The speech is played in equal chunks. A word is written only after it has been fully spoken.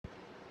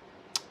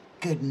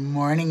Good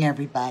morning,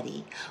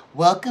 everybody.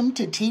 Welcome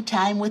to Tea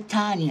Time with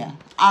Tanya.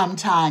 I'm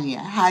Tanya.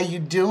 How you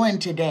doing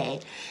today?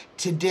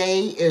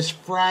 Today is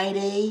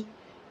Friday,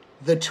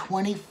 the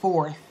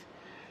 24th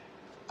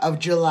of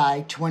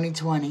July,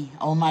 2020.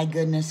 Oh my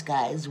goodness,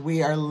 guys.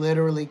 We are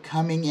literally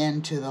coming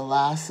into the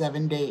last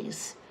 7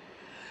 days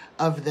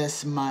of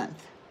this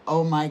month.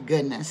 Oh my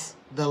goodness.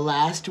 The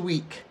last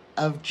week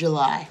of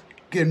July.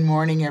 Good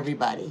morning,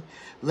 everybody.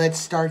 Let's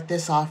start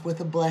this off with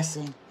a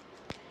blessing.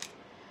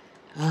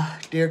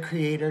 Dear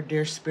Creator,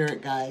 dear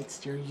Spirit Guides,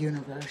 dear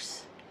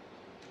Universe,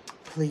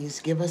 please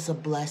give us a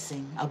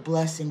blessing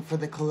for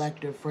the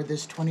collective for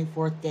this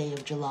 24th day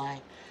of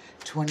July,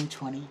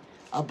 2020.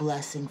 A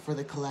blessing for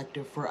the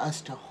collective for us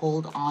to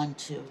hold on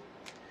to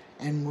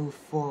and move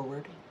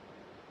forward.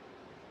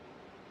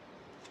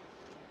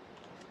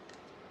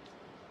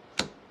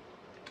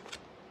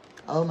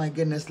 Oh my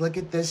goodness, look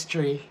at this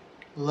tree.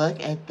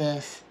 Look at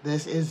this.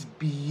 This is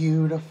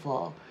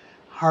beautiful.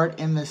 Heart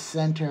in the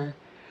center.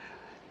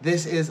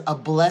 This is a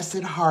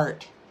blessed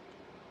heart.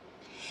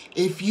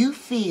 If you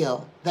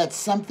feel that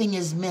something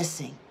is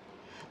missing,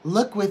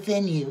 look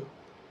within you.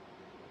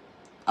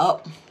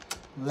 Oh,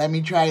 let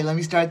me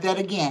start that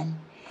again.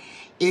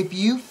 If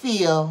you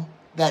feel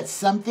that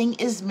something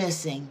is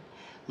missing,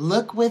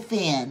 look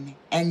within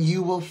and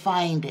you will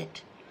find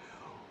it.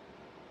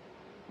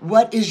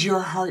 What is your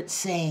heart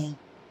saying?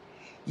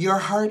 Your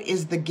heart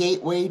is the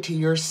gateway to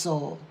your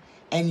soul,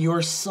 and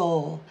your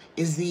soul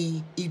is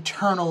the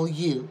eternal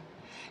you.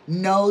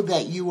 Know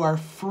that you are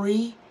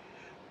free,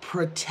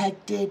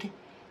 protected,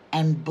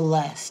 and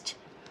blessed.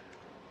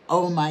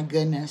 Oh my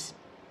goodness.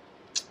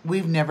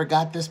 We've never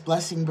got this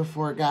blessing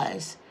before,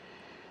 guys.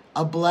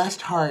 A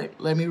blessed heart.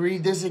 Let me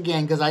read this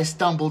again because I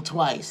stumbled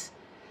twice.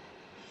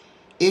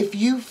 If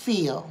you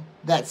feel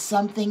that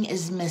something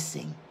is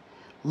missing,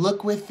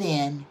 look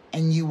within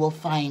and you will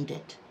find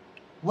it.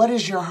 What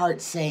is your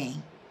heart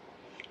saying?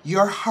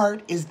 Your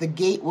heart is the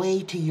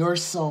gateway to your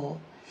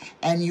soul.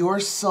 And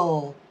your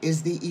soul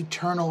is the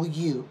eternal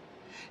you.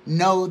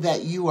 Know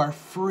that you are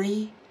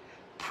free,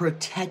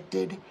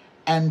 protected,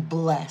 and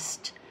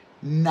blessed.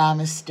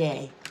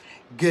 Namaste.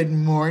 Good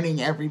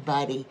morning,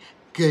 everybody.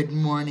 Good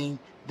morning.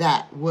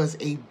 That was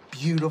a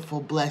beautiful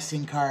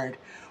blessing card.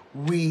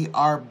 We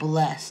are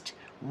blessed.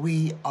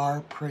 We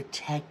are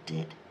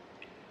protected.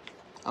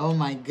 Oh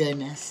my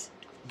goodness.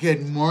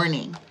 Good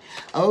morning.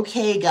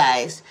 Okay,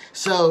 guys.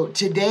 So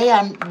today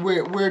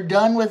we're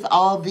done with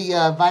all the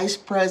vice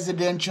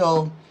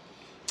presidential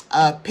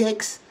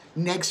picks.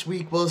 Next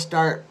week we'll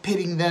start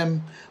pitting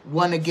them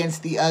one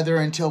against the other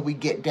until we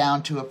get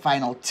down to a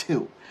final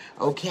two.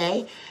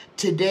 Okay?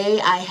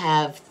 Today I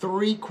have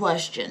 3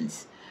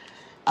 questions.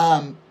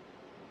 And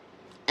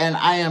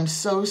I am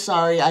so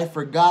sorry I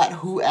forgot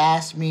who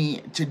asked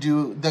me to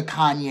do the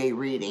Kanye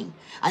reading.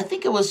 I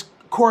think it was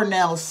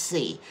Cornel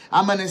C.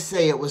 I'm going to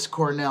say it was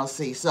Cornel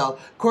C. So,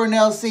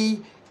 Cornel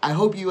C, I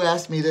hope you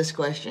asked me this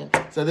question.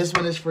 So, this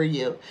one is for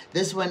you.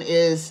 This one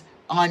is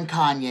on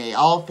Kanye,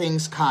 all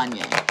things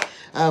Kanye.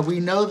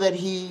 We know that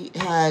he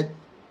had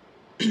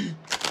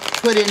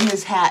put in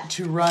his hat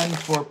to run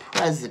for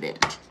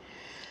president.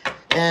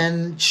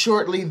 And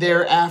shortly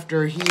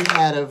thereafter, he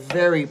had a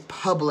very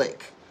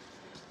public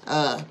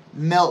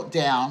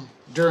meltdown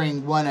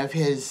during one of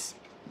his,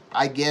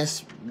 I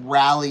guess,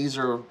 rallies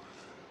or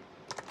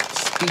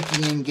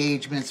speaking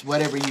engagements,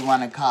 whatever you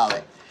want to call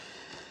it.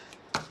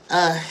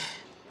 I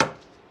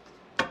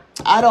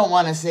don't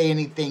want to say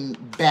anything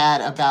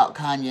bad about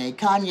Kanye.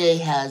 Kanye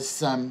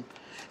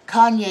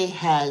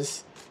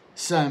has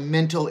some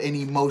mental and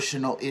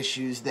emotional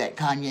issues that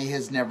Kanye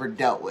has never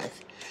dealt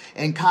with.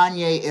 And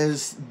Kanye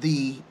is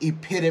the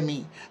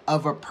epitome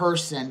of a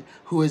person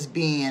who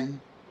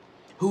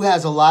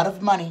has a lot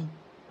of money,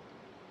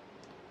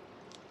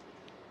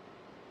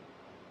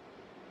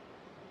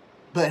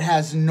 but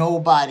has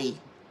nobody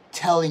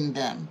telling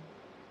them,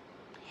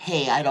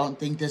 hey, I don't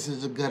think this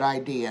is a good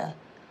idea.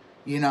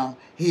 You know,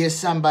 he is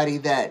somebody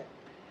that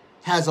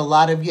has a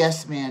lot of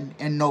yes men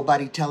and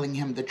nobody telling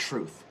him the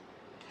truth.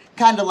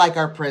 Kind of like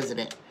our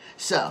president.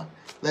 So,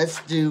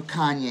 let's do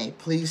Kanye.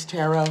 Please,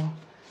 Tarot,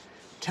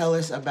 tell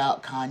us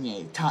about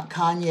Kanye.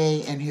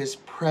 Kanye and his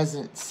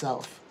present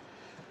self.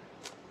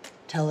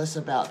 Tell us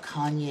about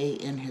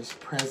Kanye and his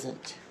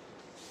present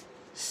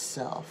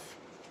self.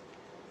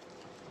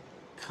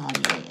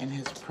 Kanye and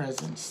his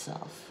present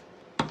self.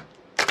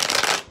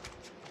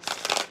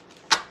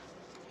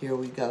 Here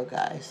we go,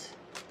 guys.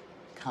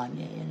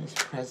 Kanye and his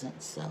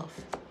present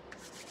self.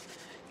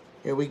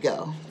 Here we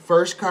go.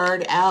 First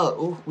card out.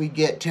 Ooh, we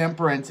get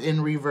Temperance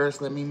in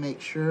reverse. Let me make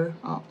sure.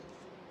 Oh.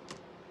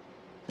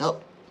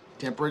 Nope.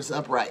 Temperance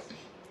upright.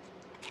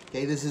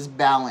 Okay, this is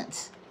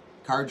balance.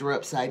 Cards were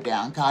upside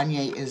down.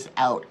 Kanye is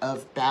out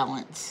of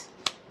balance.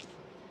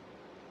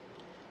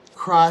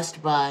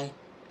 Crossed by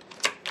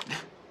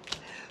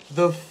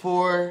the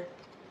 4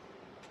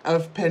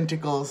 of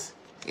Pentacles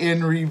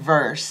in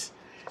reverse.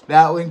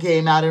 That one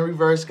came out in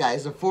reverse,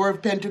 guys. The 4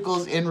 of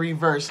Pentacles in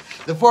reverse.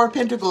 The 4 of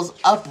Pentacles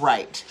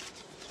upright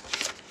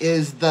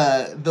is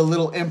the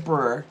little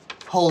emperor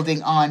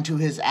holding on to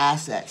his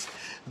assets.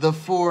 The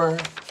Four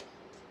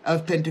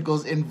of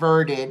Pentacles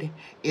inverted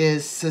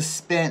is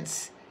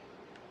suspense,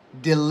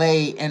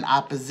 delay, and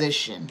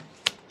opposition.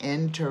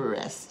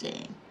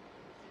 Interesting.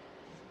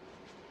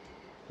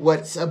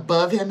 What's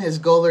above him, his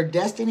goal or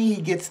destiny,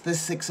 he gets the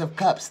Six of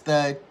Cups,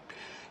 the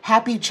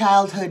happy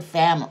childhood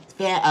family,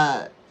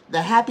 the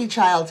happy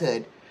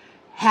childhood,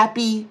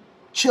 happy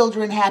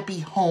children, happy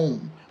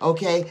home,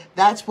 okay?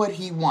 That's what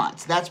he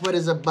wants. That's what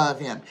is above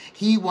him.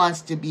 He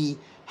wants to be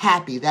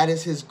happy. That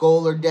is his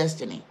goal or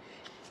destiny.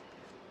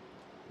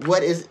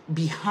 What is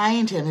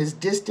behind him, his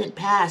distant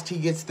past, he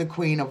gets the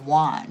Queen of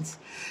Wands.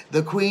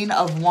 The Queen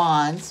of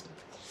Wands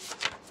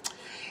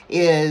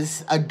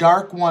is a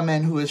dark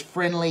woman who is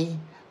friendly,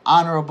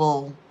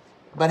 honorable,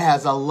 but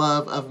has a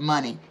love of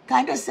money.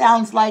 Kind of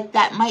sounds like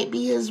that might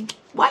be his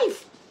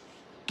wife.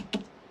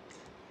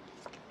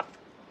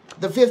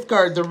 The fifth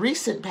card, the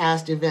recent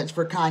past events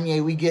for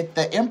Kanye, we get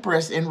the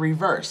Empress in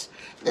reverse.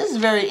 This is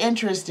very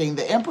interesting.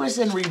 The Empress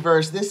in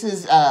reverse, this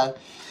is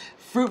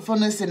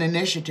fruitfulness and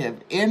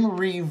initiative. In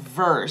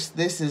reverse,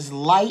 this is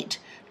light,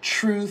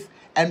 truth,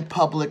 and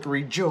public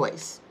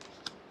rejoice.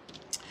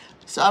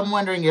 So I'm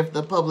wondering if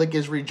the public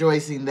is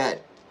rejoicing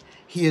that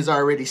he has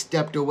already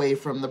stepped away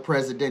from the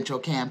presidential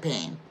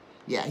campaign.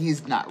 Yeah,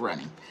 he's not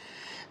running.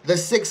 The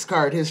sixth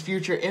card, his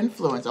future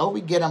influence. Oh,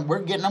 we're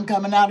getting them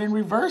coming out in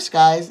reverse,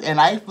 guys.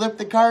 And I flipped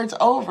the cards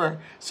over,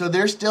 so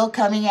they're still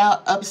coming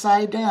out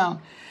upside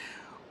down.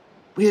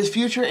 His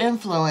future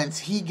influence,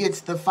 he gets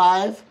the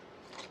Five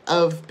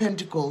of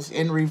Pentacles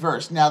in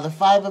reverse. Now, the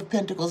Five of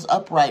Pentacles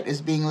upright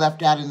is being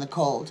left out in the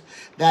cold.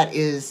 That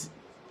is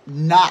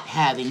not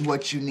having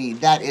what you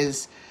need. That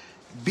is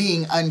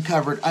being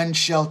uncovered,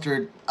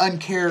 unsheltered,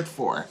 uncared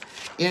for.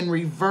 In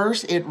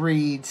reverse, it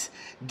reads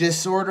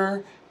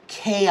disorder,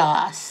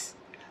 chaos,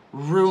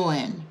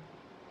 ruin,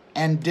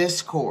 and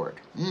discord.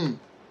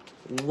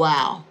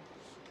 Wow.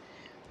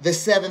 The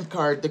seventh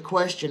card, the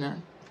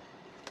questioner,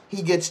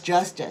 he gets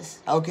justice,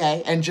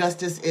 okay? And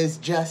justice is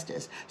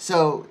justice.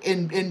 So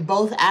in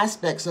both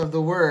aspects of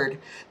the word,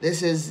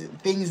 this is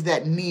things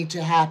that need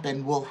to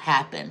happen will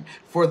happen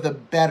for the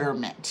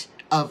betterment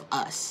of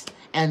us.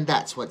 And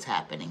that's what's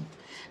happening.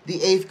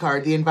 The eighth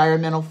card, the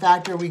environmental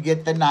factor, we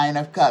get the Nine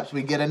of Cups.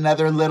 We get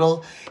another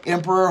little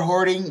emperor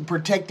hoarding,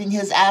 protecting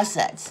his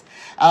assets.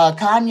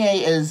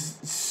 Kanye is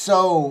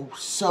so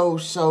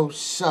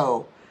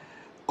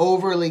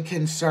overly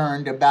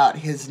concerned about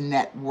his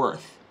net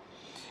worth.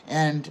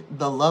 And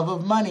the love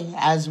of money,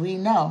 as we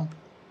know,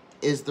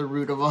 is the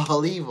root of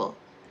all evil.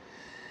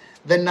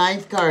 The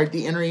ninth card,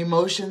 the inner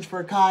emotions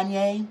for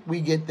Kanye, we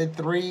get the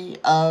Three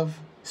of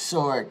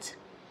Swords.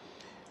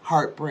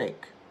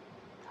 Heartbreak.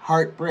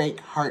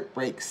 Heartbreak,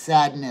 heartbreak,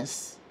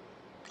 sadness,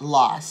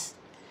 loss.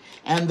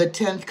 And the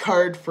 10th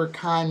card for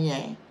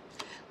Kanye,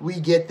 we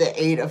get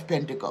the Eight of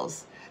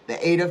Pentacles.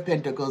 The Eight of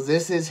Pentacles,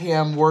 this is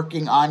him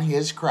working on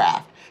his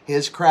craft.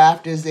 His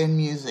craft is in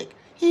music.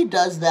 He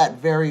does that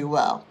very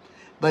well.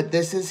 But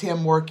this is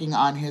him working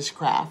on his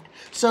craft.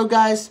 So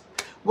guys,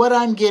 what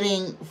I'm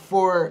getting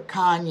for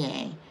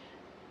Kanye,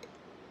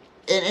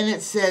 and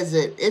it says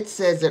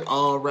it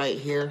all right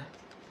here.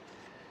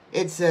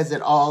 It says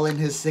it all in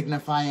his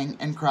signifying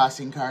and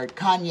crossing card.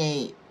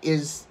 Kanye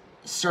is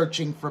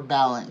searching for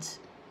balance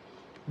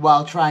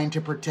while trying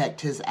to protect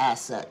his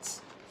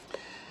assets.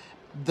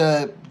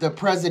 The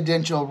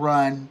presidential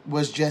run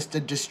was just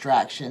a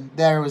distraction.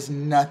 There was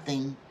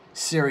nothing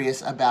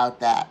serious about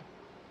that.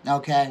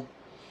 Okay?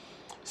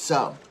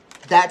 So,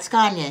 that's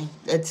Kanye.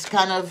 It's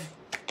kind of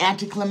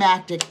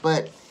anticlimactic,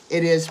 but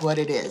it is what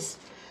it is.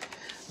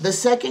 The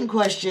second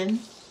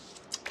question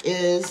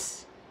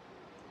is,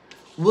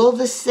 will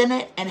the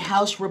Senate and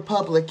House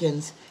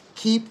Republicans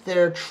keep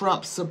their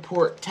Trump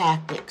support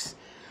tactics?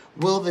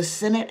 Will the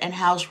Senate and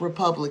House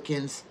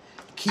Republicans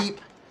keep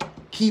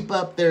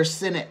up their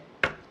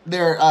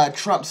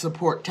Trump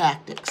support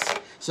tactics?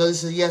 So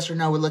this is yes or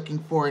no. We're looking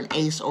for an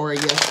ace or a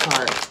yes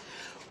card.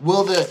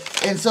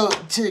 And so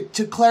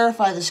to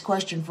clarify this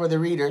question for the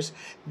readers,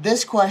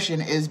 this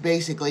question is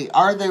basically,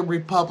 are the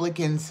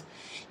Republicans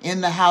in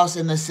the House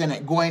and the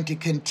Senate going to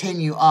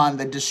continue on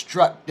the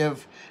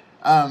destructive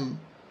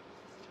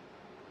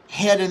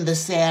head in the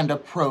sand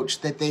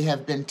approach that they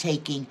have been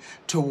taking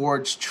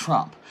towards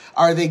Trump?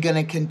 Are they going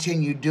to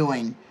continue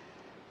doing,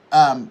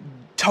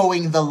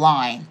 towing the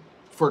line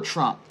for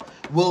Trump?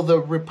 Will the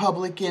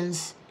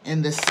Republicans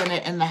in the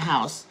Senate and the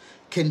House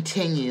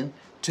continue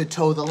to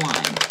toe the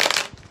line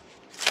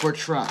for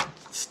Trump?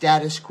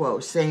 Status quo,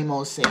 same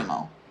old, same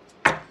old.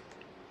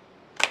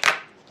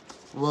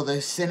 Will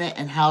the Senate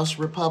and House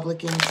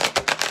Republicans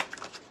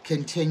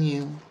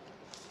continue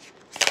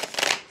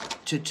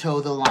to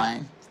toe the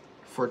line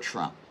for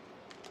Trump?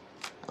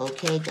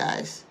 Okay,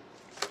 guys.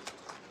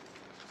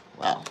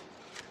 Wow.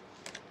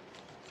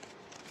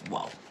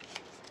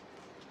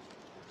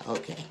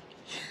 Okay.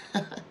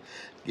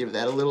 Give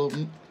that a little,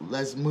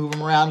 let's move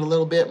them around a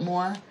little bit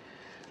more.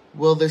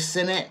 Will the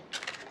Senate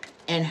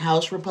and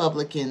House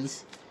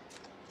Republicans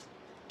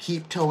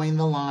keep towing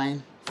the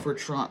line for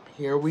Trump?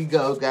 Here we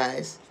go,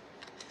 guys.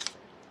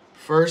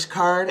 First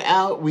card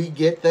out, we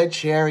get the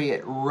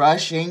Chariot,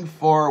 rushing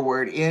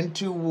forward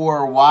into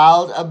war,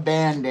 wild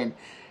abandon,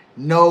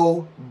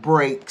 no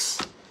brakes.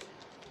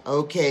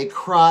 Okay,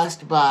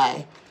 crossed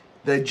by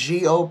the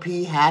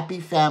GOP Happy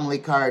Family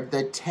card,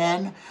 the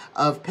 10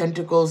 of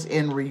Pentacles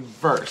in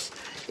reverse.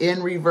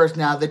 In reverse.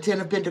 Now, the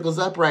 10 of Pentacles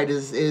upright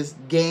is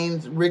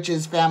gains,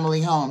 riches,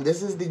 family, home.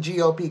 This is the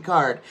GOP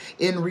card.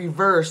 In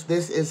reverse,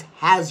 this is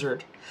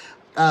hazard,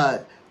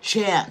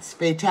 chance,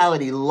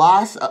 fatality,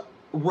 loss,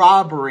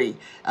 robbery,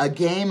 a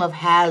game of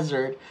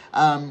hazard.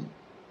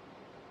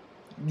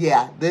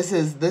 Yeah, this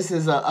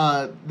is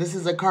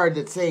a card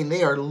that's saying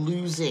they are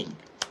losing.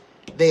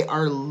 They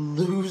are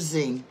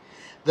losing.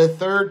 The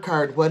third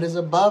card, what is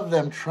above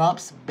them?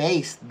 Trump's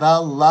base, the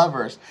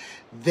Lovers.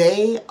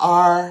 They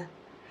are,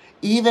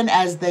 even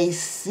as they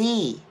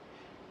see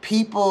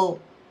people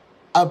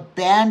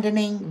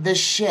abandoning the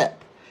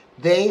ship,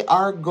 they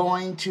are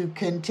going to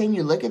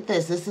continue. Look at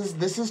this.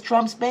 This is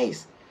Trump's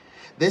base.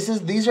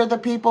 These are the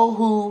people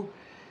who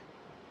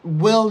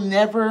will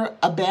never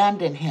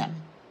abandon him.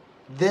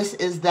 This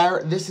is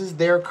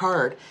their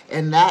card,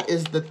 and that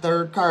is the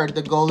third card,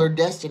 the goal or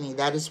destiny.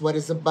 That is what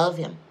is above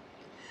him.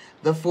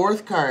 The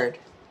fourth card,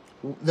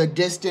 the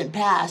distant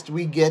past,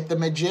 we get the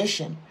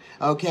Magician.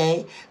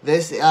 Okay,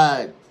 this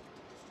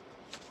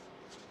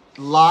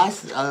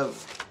loss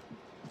of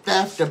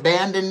theft,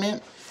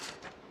 abandonment,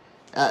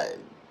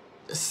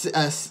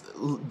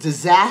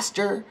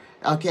 disaster.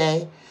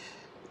 Okay,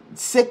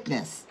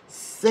 sickness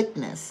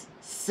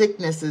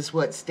is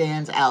what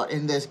stands out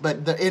in this.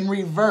 But in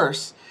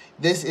reverse,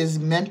 this is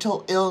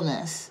mental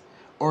illness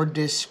or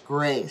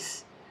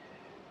disgrace.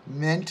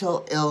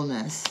 Mental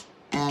illness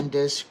and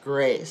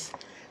disgrace.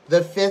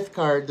 The fifth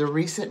card, the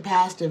recent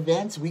past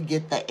events, we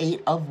get the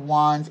 8 of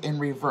Wands in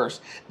reverse.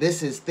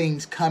 This is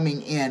things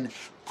coming in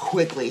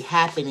quickly,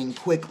 happening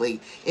quickly,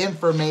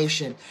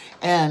 information.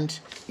 And,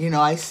 you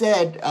know, I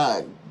said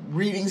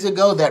readings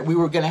ago that we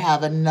were going to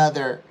have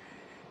another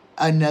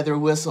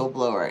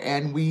whistleblower,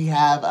 and we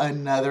have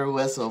another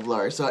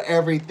whistleblower. So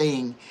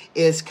everything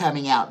is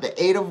coming out. The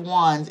 8 of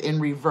Wands in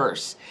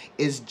reverse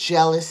is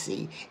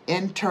jealousy,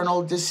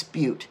 internal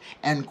dispute,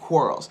 and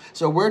quarrels.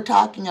 So we're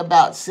talking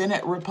about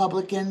Senate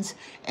Republicans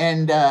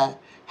and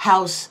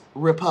House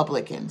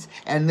Republicans.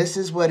 And this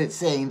is what it's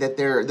saying, that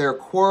they're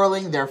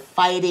quarreling, they're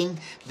fighting,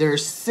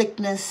 there's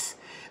sickness,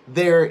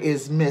 there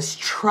is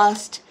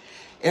mistrust.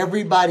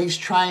 Everybody's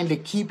trying to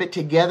keep it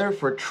together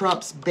for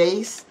Trump's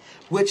base,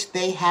 which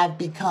they have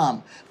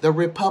become. The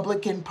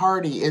Republican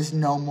Party is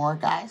no more,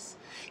 guys.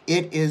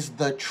 It is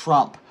the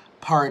Trump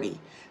Party.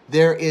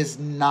 There is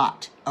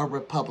not a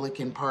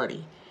Republican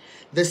Party.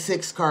 The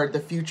sixth card, the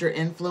future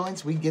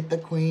influence, we get the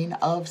Queen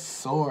of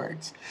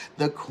Swords.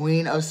 The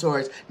Queen of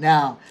Swords.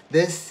 Now,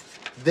 this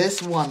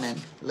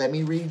woman, let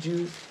me read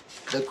you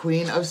the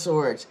Queen of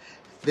Swords.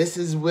 This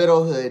is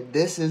widowhood.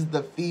 This is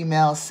the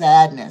female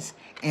sadness,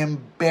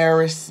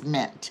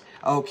 embarrassment,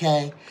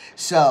 okay?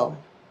 So,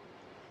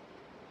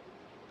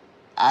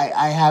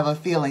 I have a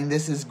feeling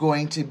this is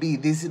going to be,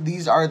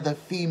 these are the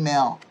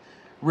female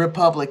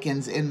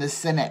Republicans in the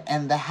Senate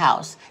and the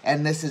House,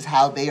 and this is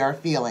how they are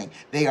feeling.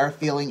 They are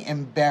feeling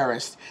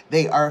embarrassed.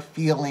 They are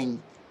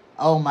feeling,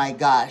 oh my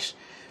gosh,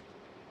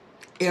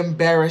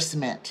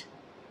 embarrassment.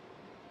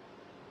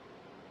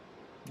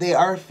 They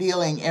are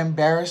feeling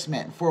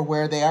embarrassment for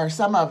where they are.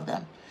 Some of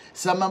them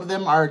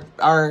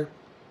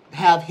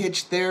have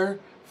hitched their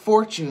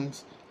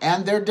fortunes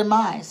and their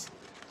demise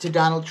to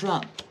Donald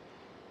Trump.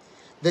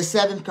 The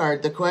seventh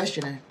card, the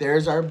questioner.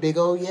 There's our big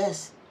old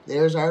yes.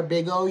 There's our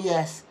big old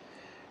yes.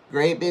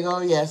 Great big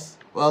old yes.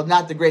 Well,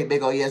 not the great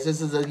big old yes.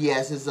 This is a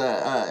yes. It's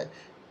a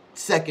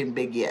second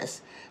big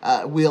yes.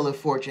 Wheel of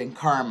Fortune,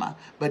 karma.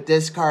 But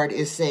this card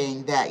is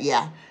saying that,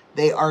 yeah,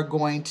 they are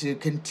going to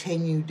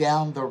continue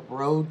down the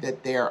road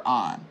that they're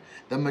on.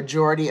 The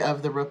majority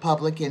of the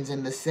Republicans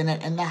in the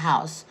Senate and the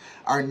House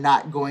are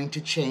not going to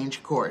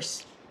change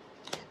course.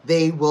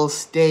 They will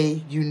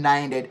stay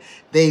united.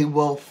 They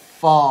will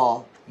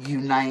fall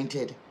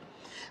united.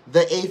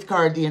 The eighth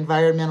card, the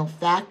environmental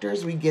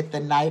factors, we get the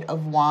Knight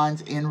of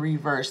Wands in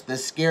reverse, the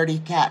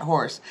scaredy cat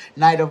horse.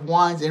 Knight of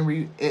Wands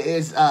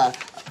is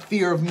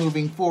fear of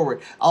moving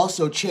forward.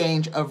 Also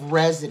change of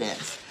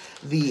residence.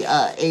 The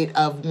Eight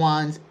of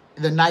Wands,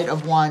 the Knight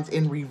of Wands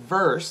in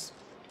reverse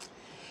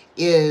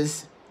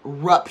is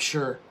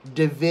rupture,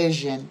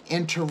 division,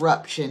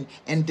 interruption,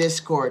 and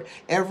discord.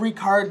 Every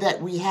card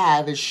that we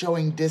have is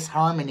showing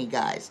disharmony,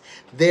 guys.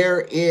 There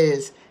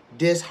is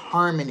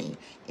disharmony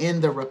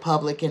in the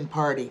Republican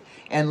Party.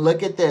 And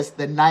look at this,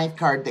 the ninth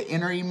card, the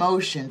inner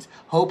emotions,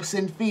 hopes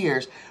and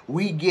fears.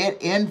 We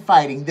get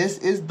infighting. This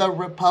is the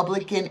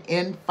Republican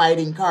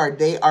infighting card.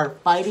 They are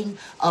fighting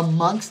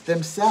amongst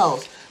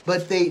themselves,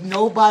 but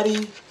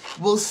nobody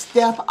will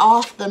step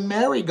off the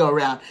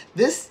merry-go-round.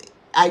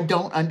 I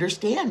don't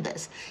understand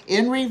this.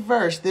 In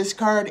reverse, this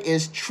card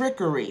is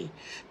trickery,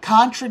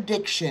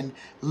 contradiction,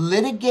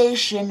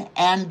 litigation,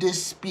 and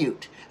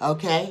dispute.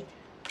 Okay?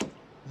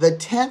 The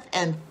 10th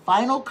and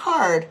final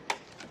card,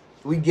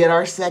 we get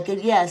our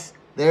second yes.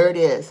 There it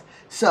is.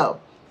 So,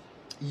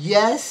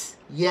 Yes,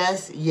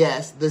 yes,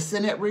 yes. The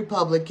Senate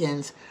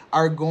Republicans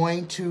are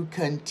going to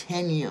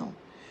continue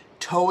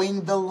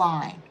towing the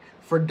line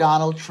for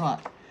Donald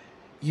Trump.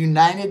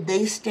 United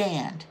they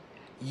stand.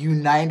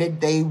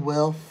 United they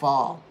will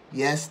fall.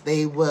 Yes,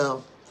 they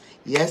will.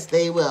 Yes,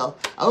 they will.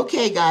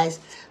 Okay, guys.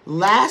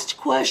 Last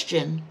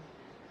question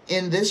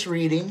in this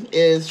reading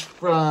is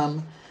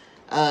from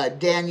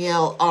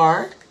Danielle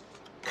R.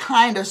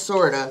 Kind of,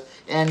 sort of,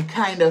 and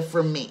kind of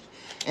from me.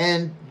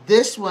 And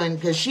this one,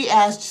 because she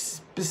asked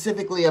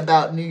specifically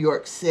about New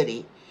York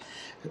City.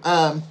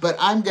 But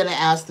I'm going to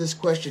ask this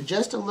question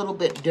just a little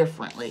bit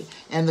differently.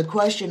 And the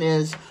question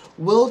is,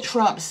 will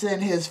Trump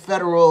send his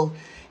federal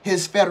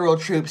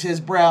troops, his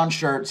brown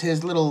shirts,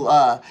 his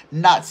little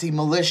Nazi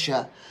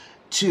militia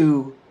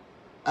to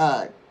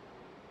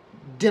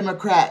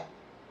democratic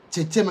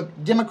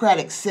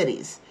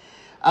cities?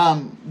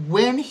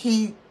 When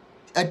he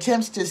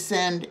attempts to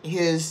send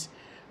his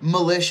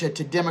militia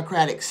to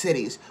democratic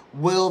cities,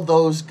 will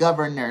those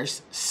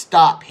governors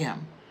stop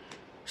him?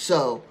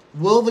 So,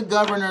 will the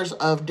governors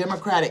of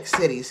democratic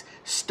cities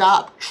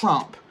stop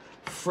Trump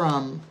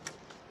from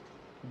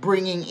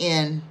bringing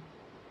in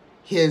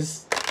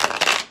his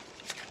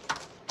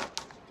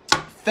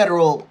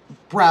federal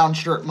brown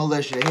shirt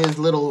militia, his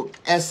little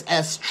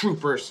SS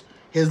troopers,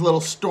 his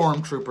little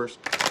stormtroopers?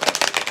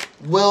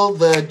 Will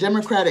the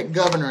Democratic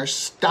governors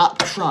stop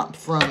Trump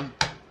from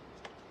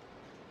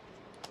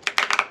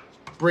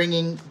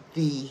bringing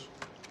the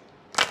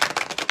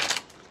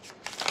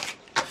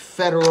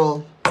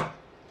federal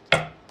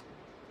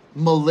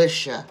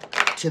militia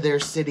to their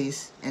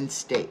cities and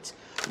states?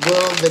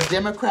 Will the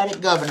Democratic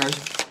governors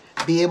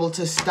be able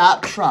to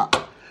stop Trump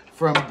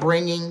from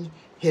bringing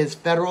his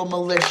federal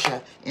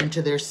militia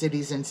into their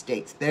cities and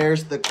states?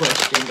 There's the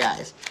question,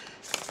 guys.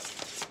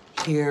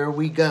 Here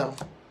we go.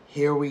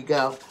 Here we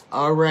go.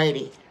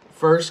 Alrighty.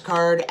 First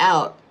card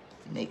out.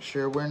 Make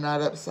sure we're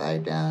not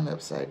upside down,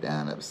 upside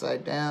down,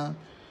 upside down.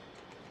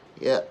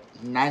 Yep,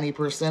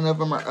 90% of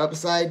them are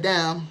upside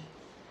down.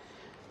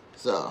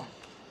 So,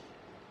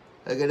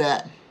 look at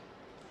that.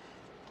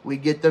 We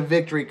get the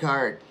victory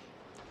card.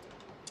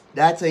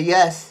 That's a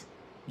yes.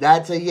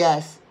 That's a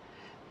yes.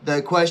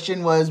 The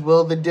question was,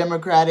 will the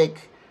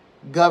Democratic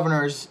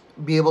governors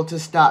be able to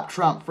stop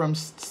Trump from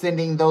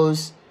sending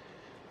those,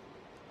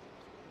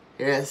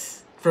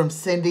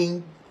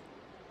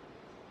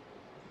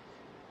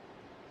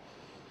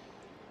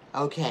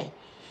 okay.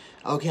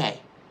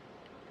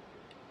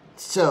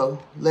 So,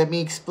 let me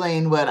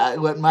explain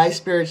what my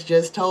spirits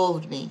just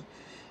told me.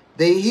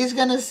 He's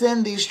going to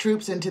send these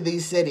troops into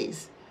these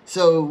cities.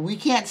 So, we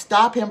can't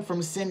stop him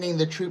from sending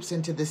the troops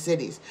into the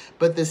cities.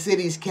 But the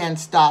cities can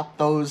stop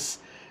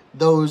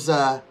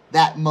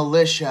that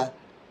militia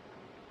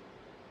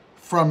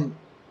from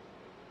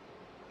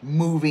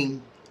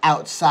moving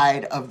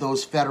outside of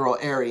those federal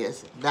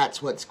areas.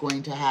 That's what's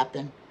going to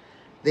happen.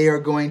 They are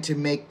going to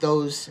make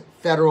those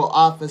federal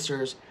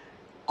officers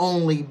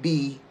only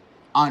be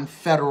on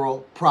federal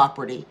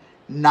property,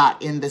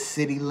 not in the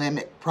city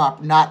limit,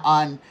 not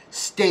on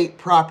state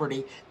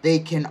property. They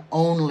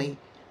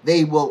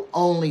will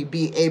only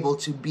be able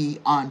to be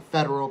on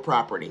federal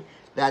property.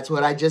 That's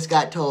what I just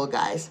got told,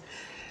 guys.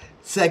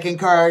 Second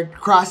card,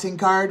 crossing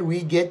card,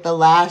 we get the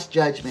last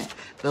judgment.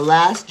 The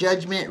last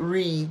judgment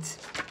reads,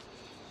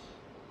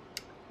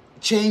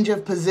 change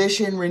of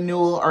position,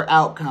 renewal, or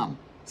outcome.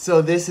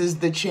 So this is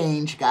the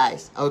change,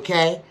 guys,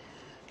 okay?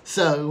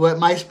 So what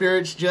my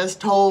spirits just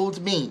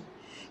told me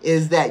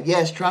is that,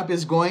 yes, Trump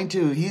is going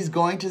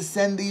to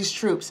send these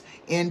troops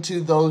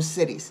into those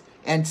cities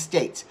and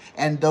states.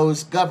 And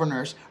those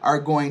governors are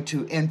going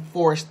to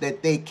enforce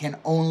that they can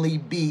only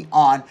be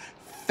on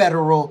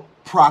federal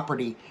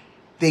property.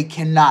 They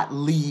cannot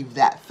leave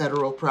that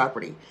federal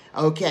property.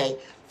 Okay,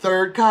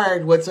 third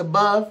card, what's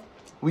above?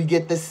 We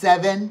get the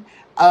Seven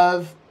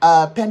of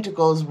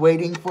Pentacles,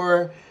 waiting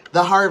for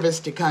the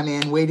harvest to come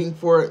in, waiting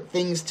for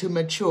things to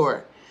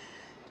mature.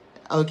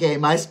 Okay,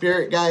 my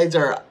spirit guides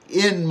are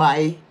in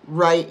my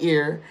right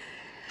ear.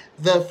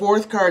 The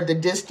fourth card, the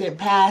distant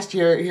past,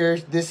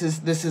 this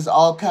is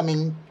all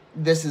coming.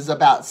 This is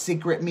about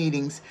secret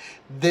meetings.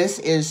 This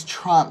is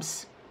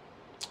Trump's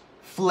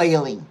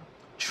flailing,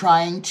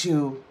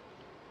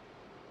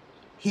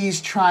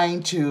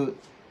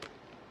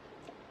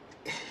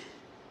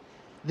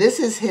 this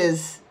is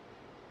his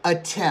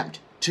attempt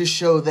to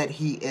show that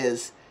he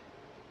is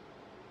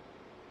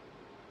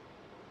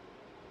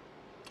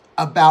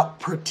about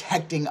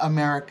protecting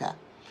America.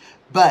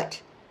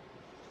 But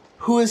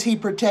who is he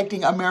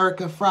protecting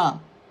America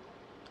from?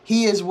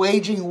 He is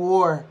waging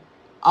war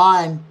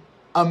on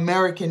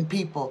American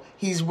people.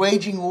 He's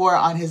waging war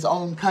on his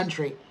own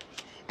country.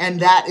 And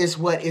that is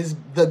what is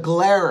the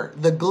glare.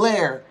 The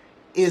glare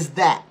is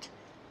that.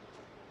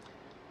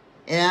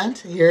 And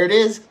here it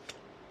is.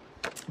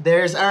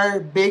 There's our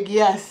big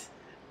yes.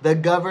 The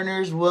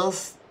governors will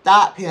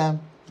stop him.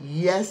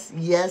 Yes,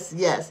 yes,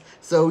 yes.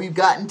 So we've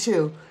gotten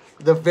two.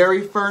 The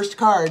very first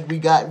card, we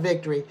got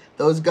victory.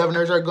 Those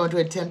governors are going to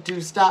attempt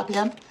to stop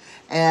him.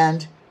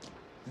 And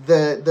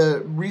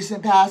The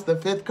recent past, the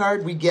 5th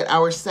card, we get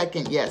our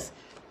second yes.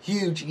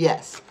 Huge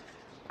yes.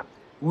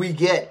 We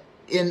get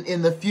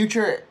in the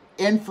future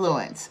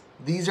influence.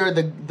 These are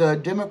the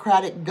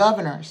Democratic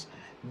governors.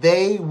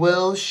 They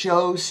will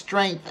show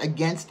strength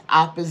against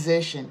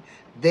opposition.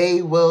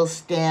 They will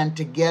stand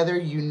together,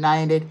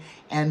 united,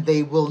 and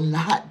they will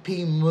not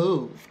be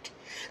moved.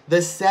 The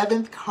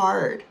 7th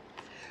card,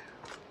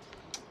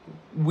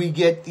 we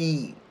get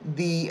the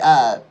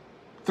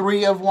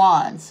 3 of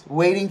Wands,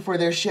 waiting for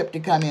their ship to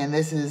come in.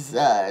 This is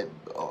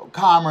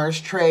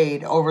commerce,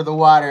 trade over the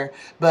water,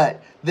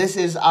 but this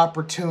is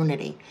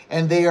opportunity,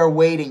 and they are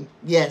waiting.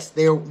 Yes,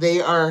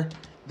 they are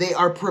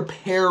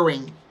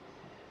preparing.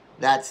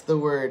 That's the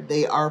word.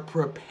 They are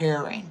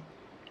preparing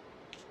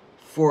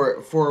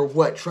for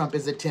what Trump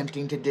is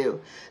attempting to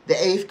do. The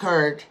 8th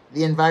card,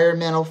 the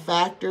environmental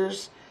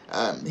factors,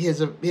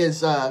 his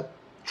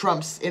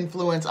Trump's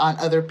influence on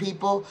other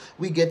people,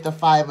 we get the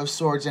 5 of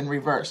Swords in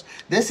reverse.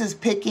 This is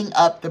picking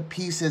up the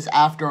pieces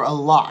after a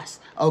loss,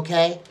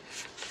 okay?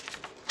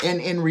 And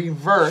in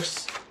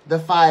reverse, the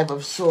 5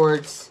 of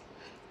Swords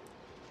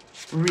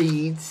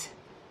reads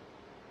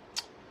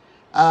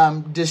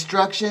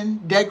destruction,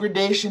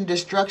 degradation,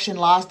 destruction,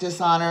 loss,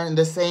 dishonor, and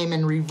the same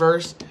in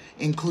reverse,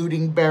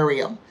 including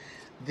burial.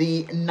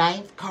 The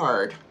 9th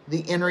card,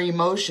 the inner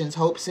emotions,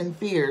 hopes, and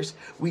fears,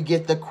 we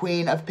get the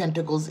Queen of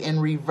Pentacles in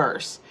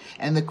reverse.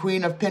 And the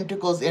Queen of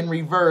Pentacles in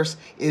reverse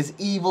is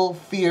evil,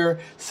 fear,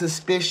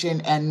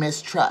 suspicion, and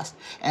mistrust.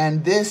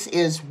 And this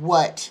is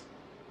why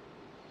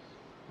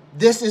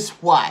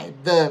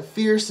the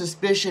fear,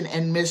 suspicion,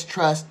 and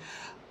mistrust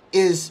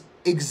is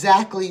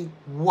exactly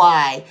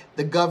why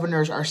the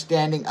governors are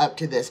standing up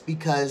to this,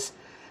 because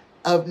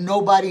of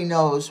nobody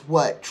knows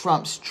what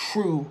Trump's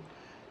true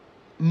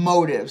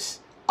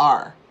motives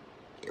are.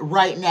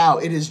 Right now,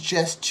 it is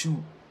just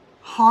to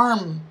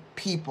harm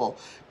people,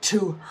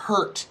 to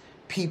hurt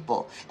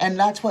people. And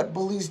that's what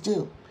bullies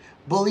do.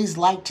 Bullies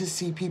like to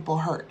see people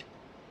hurt.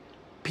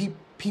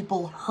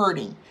 People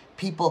hurting.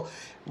 People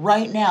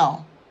right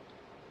now,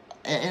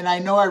 and I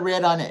know I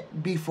read on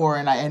it before,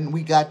 and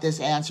we got this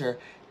answer.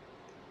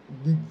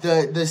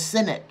 The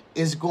Senate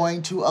is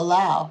going to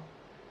allow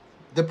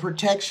the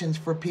protections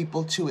for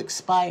people to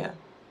expire.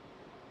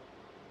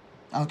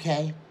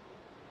 Okay?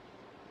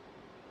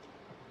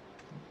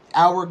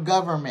 Our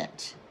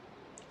government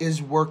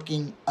is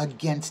working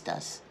against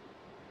us.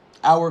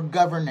 Our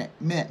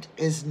government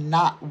is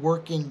not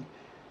working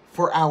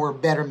for our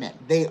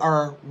betterment. They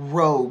are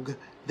rogue.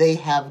 They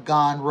have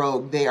gone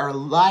rogue. They are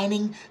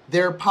lining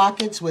their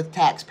pockets with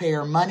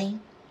taxpayer money,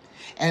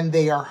 and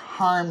they are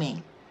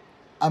harming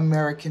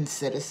American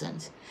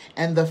citizens.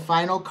 And the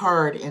final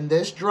card in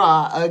this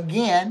draw,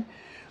 again,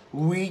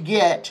 we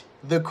get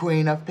the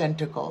Queen of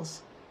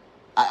Pentacles.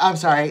 I'm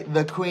sorry,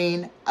 the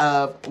Queen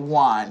of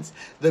Wands.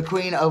 The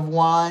Queen of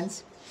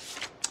Wands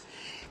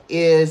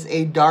is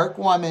a dark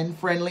woman,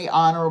 friendly,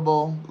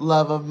 honorable,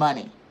 love of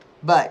money.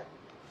 But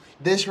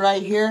this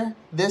right here,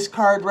 this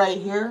card right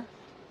here,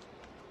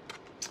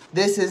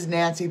 this is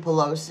Nancy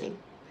Pelosi.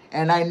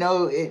 And I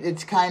know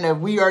it's kind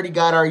of, we already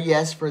got our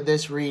yes for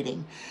this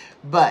reading.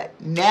 But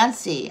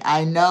Nancy,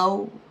 I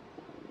know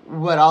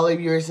what all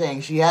of you are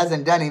saying. She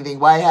hasn't done anything.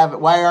 Why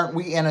aren't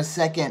we in a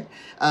second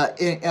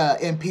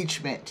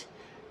impeachment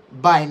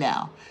by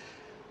now?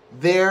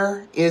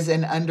 There is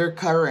an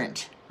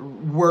undercurrent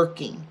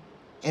working,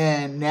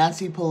 and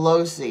Nancy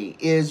Pelosi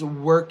is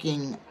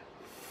working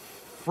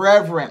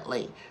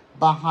fervently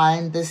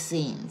behind the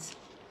scenes.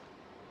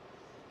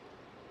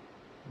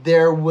 We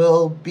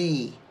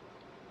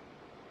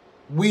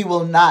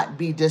will not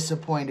be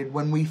disappointed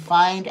when we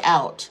find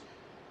out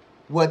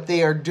what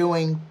they are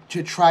doing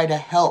to try to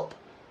help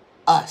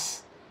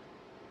us.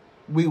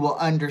 We will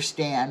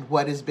understand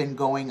what has been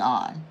going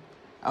on.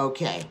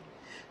 Okay.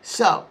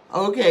 So,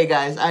 okay,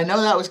 guys, I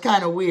know that was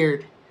kind of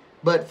weird,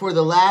 but for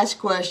the last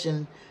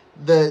question,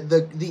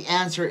 the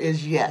answer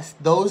is yes.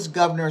 Those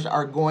governors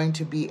are going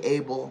to be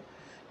able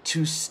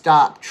to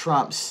stop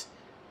Trump's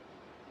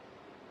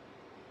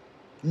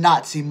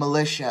Nazi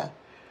militia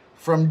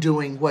from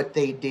doing what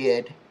they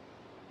did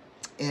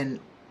in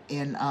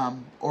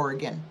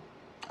Oregon.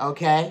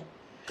 Okay?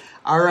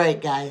 All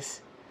right,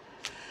 guys.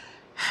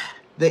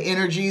 The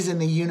energies in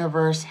the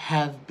universe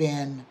have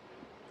been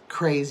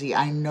crazy.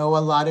 I know a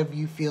lot of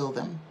you feel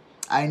them.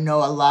 I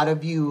know a lot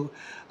of you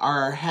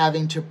are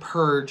having to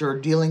purge or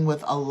dealing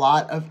with a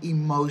lot of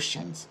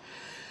emotions.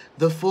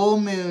 The full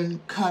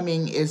moon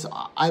coming is,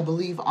 I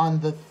believe, on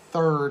the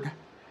 3rd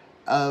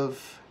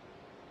of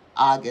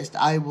August.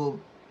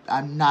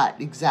 I'm not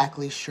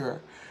exactly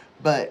sure,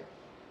 but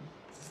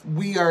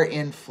we are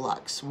in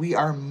flux. We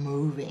are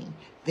moving.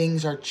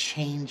 Things are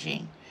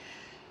changing.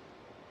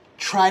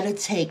 Try to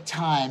take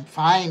time,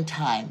 find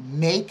time,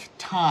 make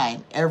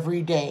time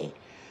every day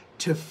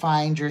to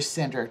find your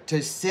center,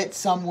 to sit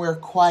somewhere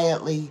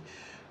quietly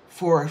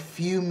for a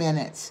few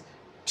minutes,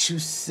 to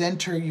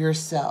center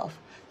yourself,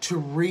 to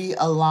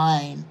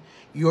realign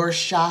your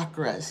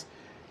chakras,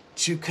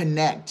 to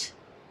connect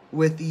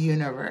with the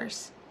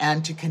universe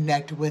and to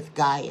connect with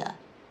Gaia.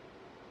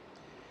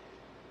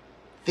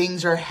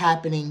 Things are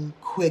happening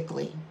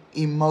quickly.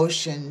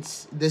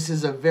 Emotions, this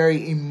is a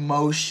very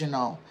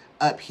emotional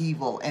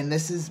upheaval, and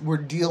we're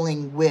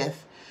dealing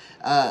with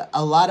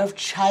a lot of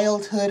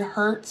childhood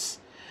hurts,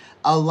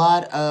 a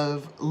lot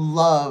of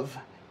love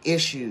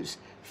issues,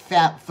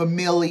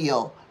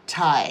 familial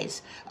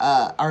ties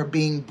are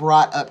being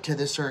brought up to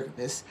the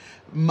surface.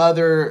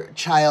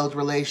 Mother-child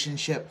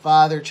relationship,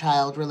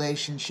 father-child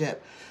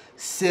relationship,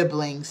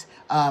 siblings,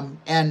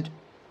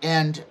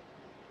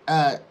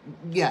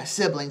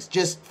 siblings,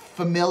 just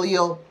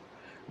familial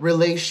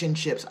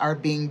relationships are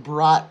being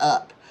brought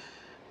up.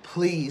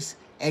 Please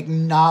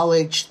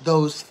acknowledge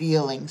those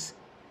feelings,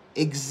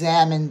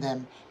 examine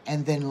them,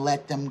 and then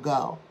let them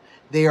go.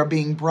 They are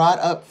being brought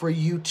up for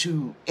you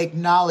to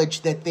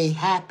acknowledge that they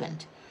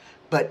happened,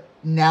 but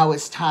now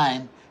it's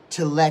time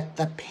to let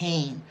the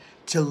pain,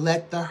 to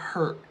let the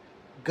hurt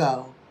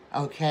go,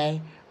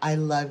 okay? I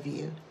love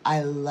you.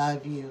 I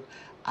love you.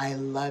 I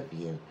love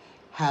you.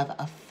 Have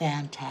a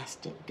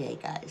fantastic day,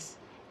 guys.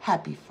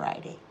 Happy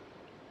Friday.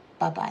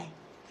 Bye-bye.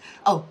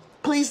 Oh,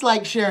 please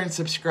like, share, and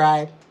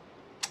subscribe.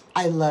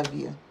 I love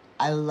you.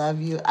 I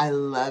love you. I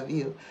love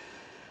you.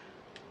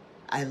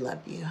 I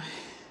love you.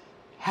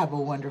 Have a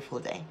wonderful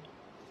day.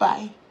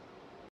 Bye.